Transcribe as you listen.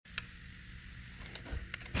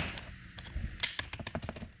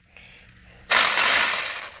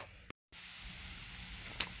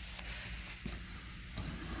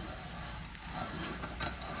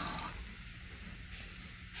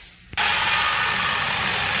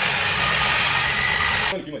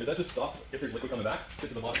Does that just stop if there's liquid coming back?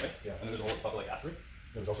 Sits at the bottom, right? Yeah. And then there's a hole at the top of like gas through?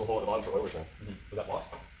 There's also a hole at the bottom for oil return. Was that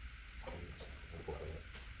blocked?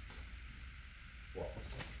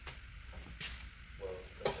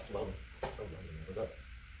 Well, is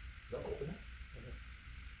that a bolt in there?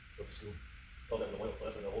 With the steam. Oh, that's the oil.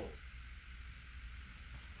 That's the hole.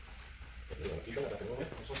 You turn that back in, okay? I'm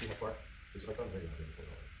supposed to see how far. Because if I come here, I'm going to put it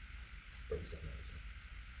on. Or at least that's not.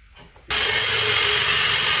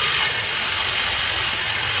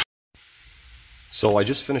 So I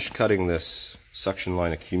just finished cutting this suction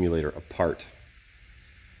line accumulator apart.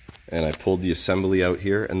 And I pulled the assembly out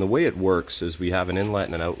here. And the way it works is we have an inlet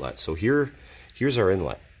and an outlet. So here's our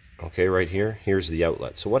inlet. Okay, right here, here's the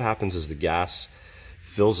outlet. So what happens is the gas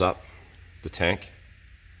fills up the tank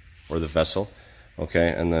or the vessel.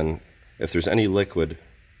 Okay, and then if there's any liquid,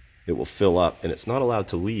 it will fill up, and it's not allowed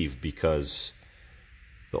to leave because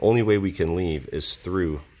the only way we can leave is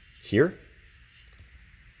through here,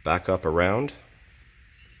 back up around,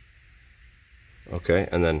 okay,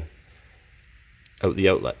 and then out the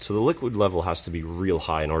outlet. So the liquid level has to be real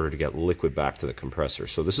high in order to get liquid back to the compressor.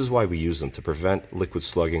 So this is why we use them, to prevent liquid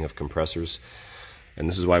slugging of compressors. And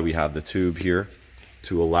this is why we have the tube here,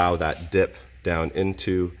 to allow that dip down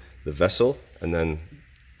into the vessel, and then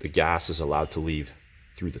the gas is allowed to leave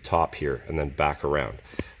through the top here and then back around.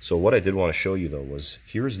 So what I did want to show you though was,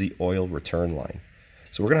 here's the oil return line.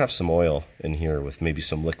 So we're going to have some oil in here with maybe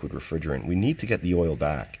some liquid refrigerant. We need to get the oil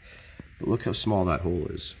back. But look how small that hole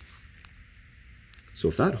is. So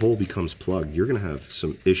if that hole becomes plugged, you're going to have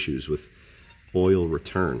some issues with oil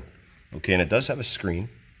return. Okay, and it does have a screen.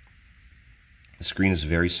 The screen is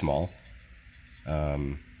very small.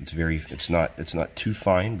 It's not too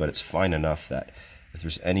fine, but it's fine enough that if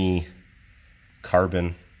there's any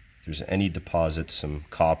carbon, if there's any deposits, some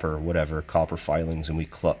copper, whatever, copper filings, and we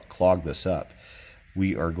clog this up,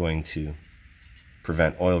 we are going to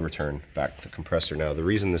prevent oil return back to the compressor. Now, the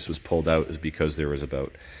reason this was pulled out is because there was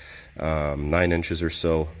about 9 inches or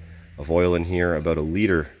so of oil in here, about a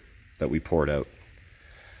liter that we poured out.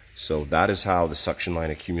 So that is how the suction line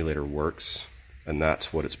accumulator works, and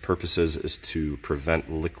that's what its purpose is to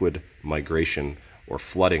prevent liquid migration or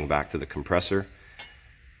flooding back to the compressor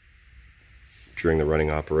during the running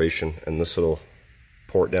operation. And this little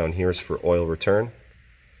port down here is for oil return.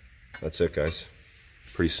 That's it, guys.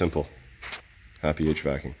 Pretty simple. Happy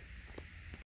HVACing.